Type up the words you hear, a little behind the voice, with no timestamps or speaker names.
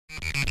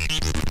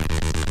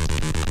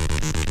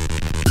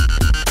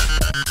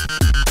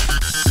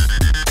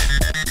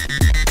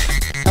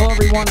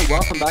everyone, and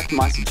welcome back to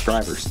my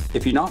subscribers.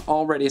 If you're not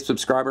already a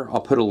subscriber, I'll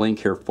put a link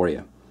here for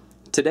you.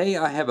 Today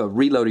I have a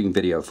reloading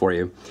video for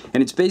you,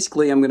 and it's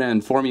basically I'm going to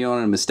inform you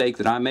on a mistake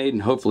that I made,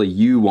 and hopefully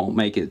you won't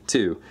make it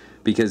too,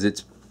 because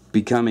it's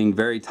becoming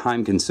very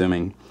time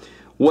consuming.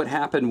 What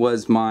happened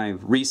was my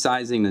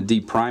resizing the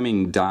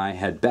depriming die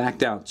had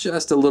backed out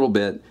just a little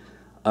bit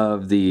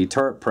of the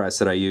turret press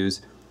that I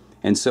use,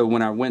 and so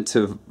when I went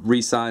to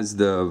resize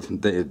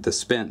the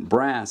spent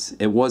brass,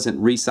 it wasn't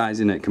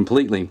resizing it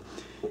completely.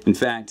 In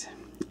fact,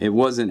 it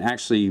wasn't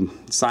actually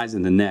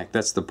sizing the neck.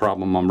 That's the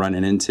problem I'm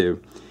running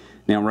into.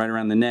 Now right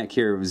around the neck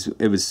here,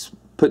 it was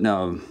putting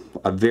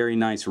a very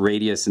nice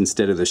radius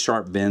instead of the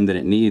sharp bend that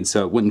it needs,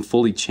 so it wouldn't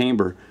fully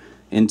chamber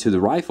into the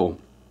rifle.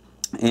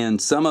 And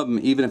some of them,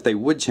 even if they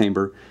would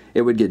chamber,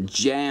 it would get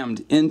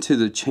jammed into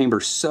the chamber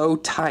so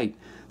tight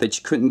that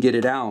you couldn't get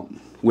it out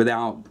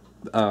without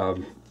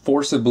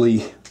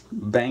forcibly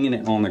banging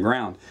it on the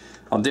ground.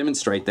 I'll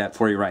demonstrate that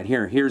for you right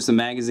here. Here's the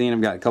magazine.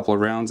 I've got a couple of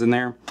rounds in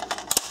there.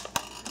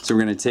 So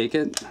we're going to take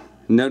it.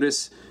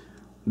 Notice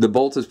the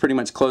bolt is pretty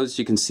much closed.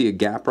 You can see a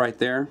gap right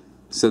there.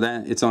 So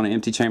that it's on an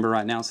empty chamber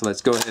right now. So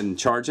let's go ahead and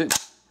charge it.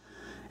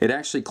 It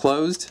actually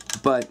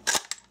closed,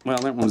 but, well,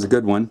 that one was a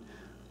good one.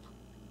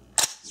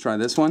 Let's try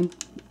this one.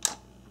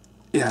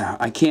 Yeah,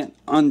 I can't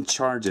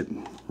uncharge it,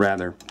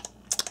 rather.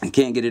 I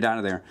can't get it out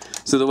of there.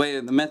 So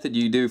the method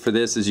you do for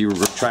this is you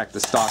retract the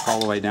stock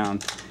all the way down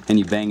and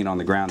you bang it on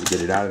the ground to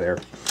get it out of there.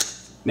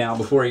 Now,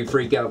 before you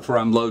freak out for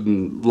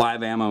unloading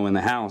live ammo in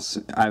the house,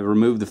 I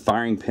removed the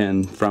firing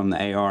pin from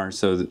the AR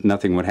so that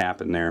nothing would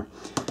happen there.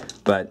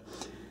 But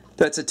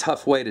that's a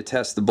tough way to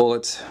test the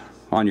bullets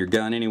on your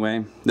gun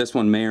anyway. This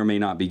one may or may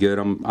not be good.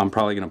 I'm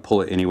probably going to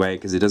pull it anyway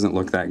because it doesn't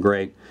look that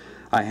great.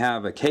 I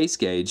have a case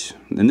gauge,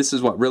 and this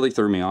is what really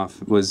threw me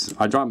off, was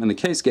I dropped them in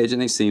the case gauge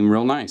and they seem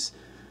real nice.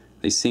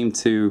 They seem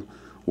to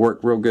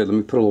work real good. Let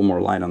me put a little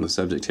more light on the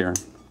subject here.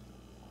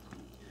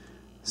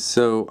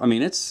 So, I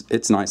mean,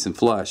 it's nice and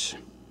flush,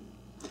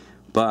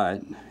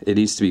 but it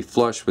needs to be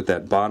flush with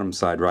that bottom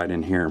side right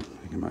in here.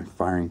 Look at my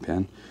firing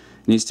pin.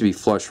 It needs to be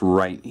flush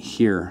right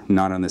here,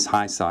 not on this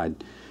high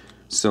side.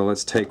 So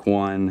let's take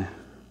one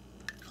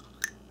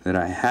that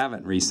I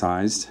haven't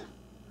resized.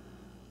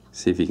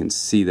 See if you can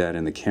see that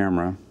in the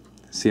camera.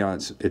 See how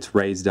it's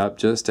raised up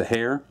just a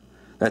hair?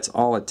 That's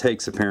all it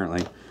takes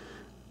apparently.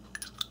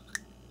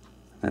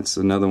 That's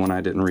another one I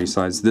didn't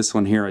resize. This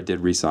one here I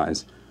did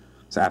resize.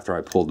 So after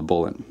I pulled the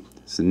bullet.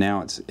 So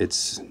now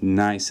it's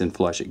nice and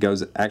flush. It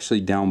goes actually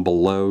down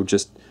below,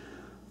 just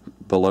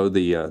below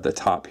the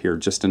top here,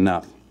 just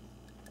enough.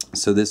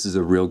 So this is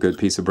a real good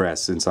piece of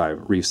brass since I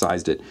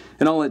resized it.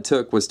 And all it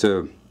took was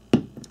to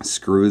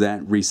screw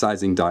that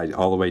resizing die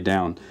all the way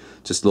down,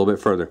 just a little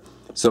bit further.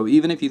 So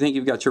even if you think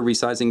you've got your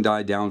resizing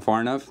die down far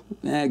enough,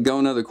 go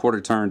another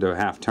quarter turn to a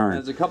half turn.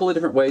 There's a couple of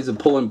different ways of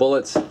pulling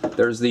bullets.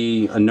 There's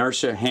the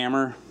inertia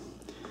hammer,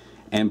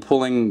 and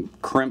pulling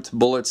crimped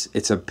bullets,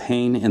 it's a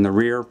pain in the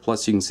rear.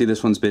 Plus you can see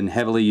this one's been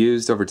heavily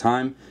used over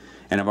time,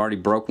 and I've already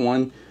broke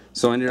one.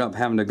 So I ended up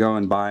having to go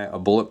and buy a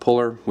bullet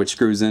puller, which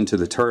screws into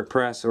the turret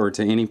press, or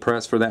to any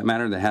press for that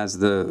matter, that has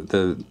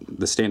the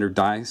standard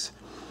dies.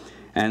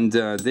 And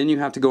then you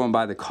have to go and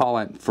buy the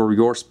collet for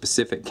your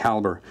specific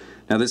caliber.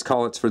 Now this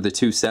collet's for the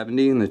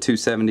 270, and the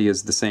 270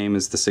 is the same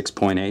as the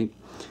 6.8,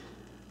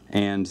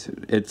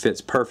 and it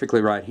fits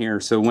perfectly right here.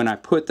 So when I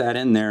put that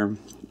in there,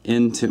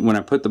 when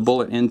I put the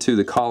bullet into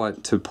the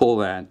collet to pull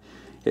that,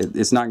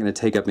 it's not going to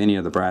take up any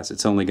of the brass.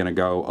 It's only going to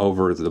go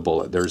over the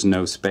bullet. There's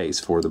no space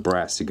for the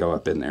brass to go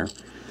up in there.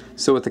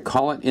 So with the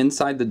collet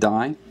inside the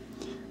die,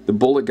 the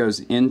bullet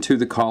goes into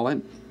the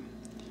collet,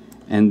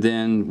 and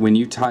then when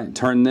you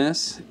turn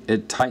this,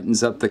 it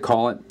tightens up the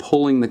collet,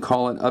 pulling the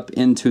collet up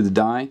into the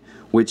die,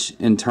 which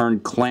in turn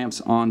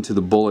clamps onto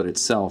the bullet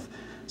itself.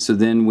 So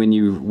then when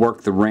you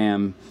work the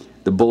ram,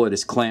 the bullet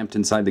is clamped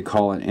inside the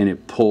collet and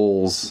it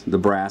pulls the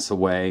brass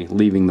away,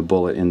 leaving the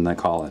bullet in the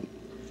collet.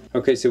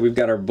 Okay, so we've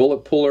got our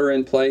bullet puller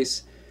in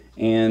place,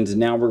 and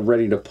now we're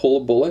ready to pull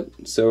a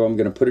bullet. So I'm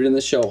going to put it in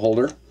the shell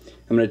holder.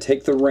 I'm going to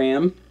take the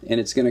ram, and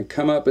it's going to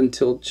come up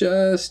until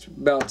just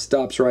about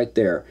stops right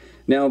there.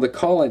 Now the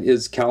collet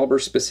is caliber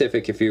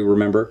specific, if you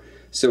remember,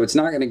 so it's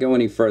not going to go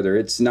any further.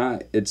 It's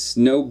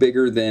no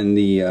bigger than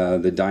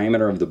the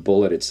diameter of the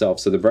bullet itself,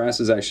 so the brass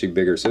is actually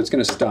bigger, so it's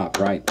going to stop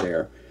right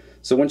there.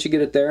 So once you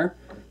get it there,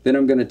 then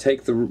I'm going to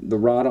take the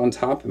rod on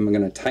top, and I'm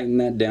going to tighten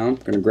that down. I'm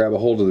going to grab a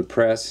hold of the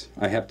press.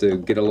 I have to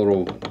get a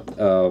little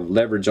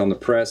leverage on the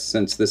press.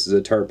 Since this is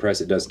a turret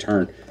press, it does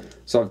turn.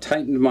 So I've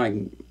tightened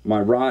my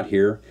rod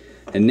here,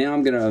 and now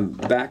I'm going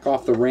to back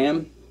off the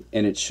ram,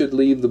 and it should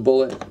leave the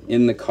bullet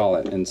in the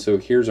collet. And so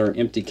here's our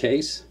empty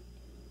case,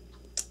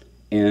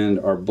 and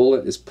our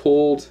bullet is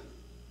pulled.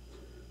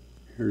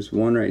 Here's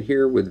one right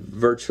here with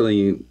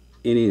virtually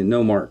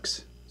no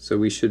marks. So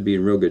we should be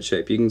in real good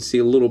shape. You can see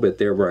a little bit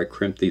there where I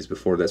crimped these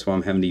before. That's why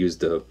I'm having to use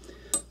the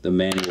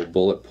manual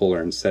bullet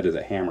puller instead of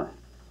the hammer.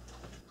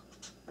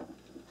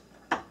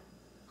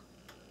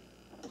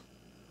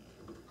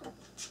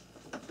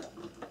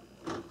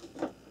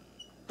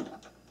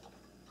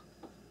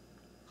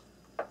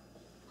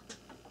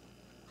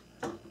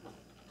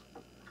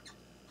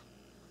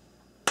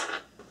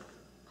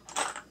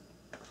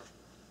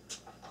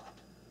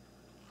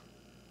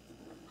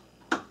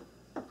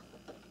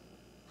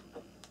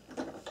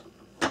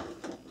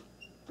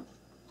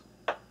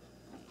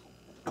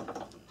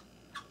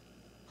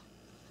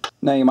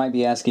 Now you might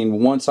be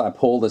asking, once I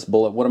pull this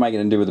bullet, what am I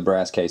going to do with the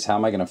brass case? How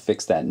am I going to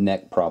fix that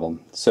neck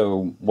problem?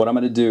 So what I'm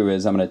going to do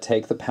is I'm going to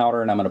take the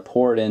powder and I'm going to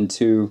pour it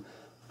into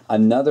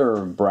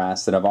another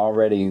brass that I've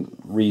already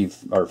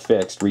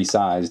fixed,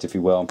 resized, if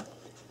you will.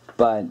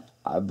 But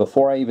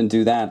before I even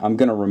do that, I'm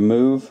going to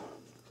remove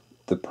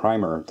the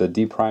primer, the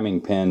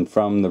depriming pin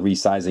from the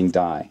resizing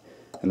die.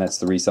 And that's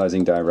the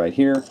resizing die right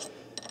here.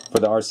 For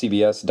the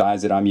RCBS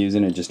dies that I'm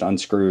using, it just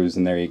unscrews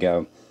and there you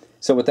go.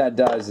 So what that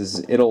does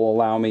is it'll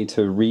allow me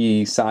to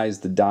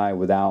resize the die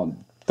without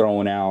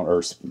throwing out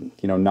or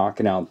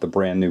knocking out the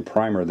brand new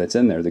primer that's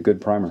in there, the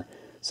good primer.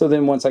 So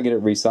then once I get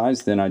it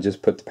resized, then I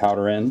just put the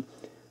powder in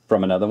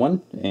from another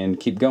one and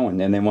keep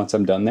going. And then once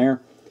I'm done there,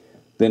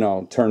 then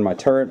I'll turn my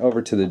turret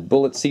over to the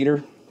bullet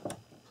seater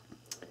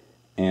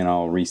and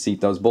I'll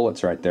reseat those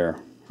bullets right there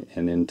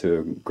and into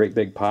a great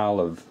big pile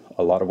of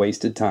a lot of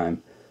wasted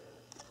time.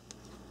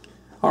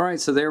 Alright,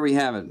 so there we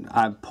have it.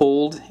 I've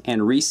pulled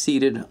and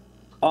reseated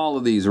all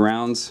of these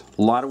rounds.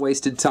 A lot of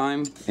wasted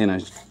time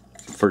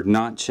for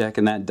not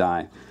checking that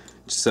die.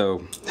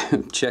 So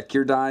check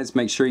your dies,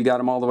 make sure you got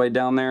them all the way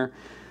down there.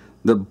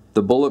 The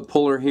bullet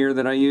puller here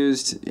that I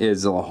used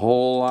is a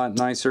whole lot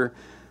nicer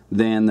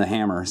than the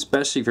hammer,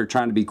 especially if you're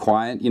trying to be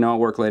quiet. You know, I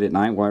work late at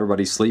night while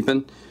everybody's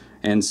sleeping,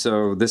 and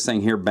so this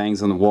thing here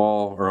bangs on the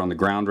wall, or on the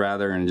ground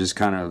rather, and it just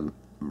kind of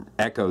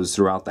echoes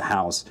throughout the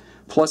house.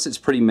 Plus it's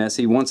pretty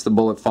messy. Once the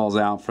bullet falls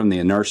out from the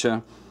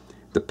inertia,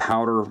 the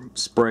powder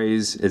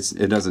sprays,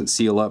 it doesn't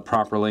seal up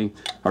properly,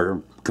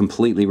 or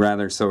completely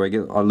rather, so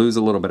I lose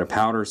a little bit of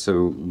powder.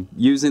 So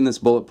using this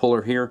bullet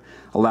puller here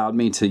allowed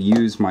me to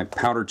use my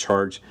powder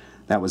charge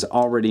that was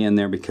already in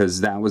there,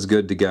 because that was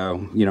good to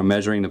go. You know,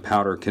 measuring the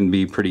powder can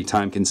be pretty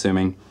time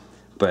consuming,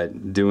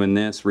 but doing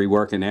this,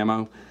 reworking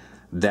ammo,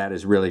 that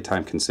is really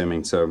time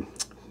consuming. So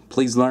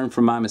please learn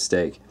from my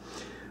mistake.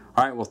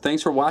 Alright, well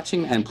thanks for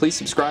watching, and please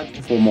subscribe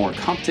for more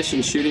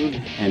competition shooting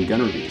and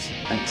gun reviews.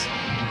 Thanks.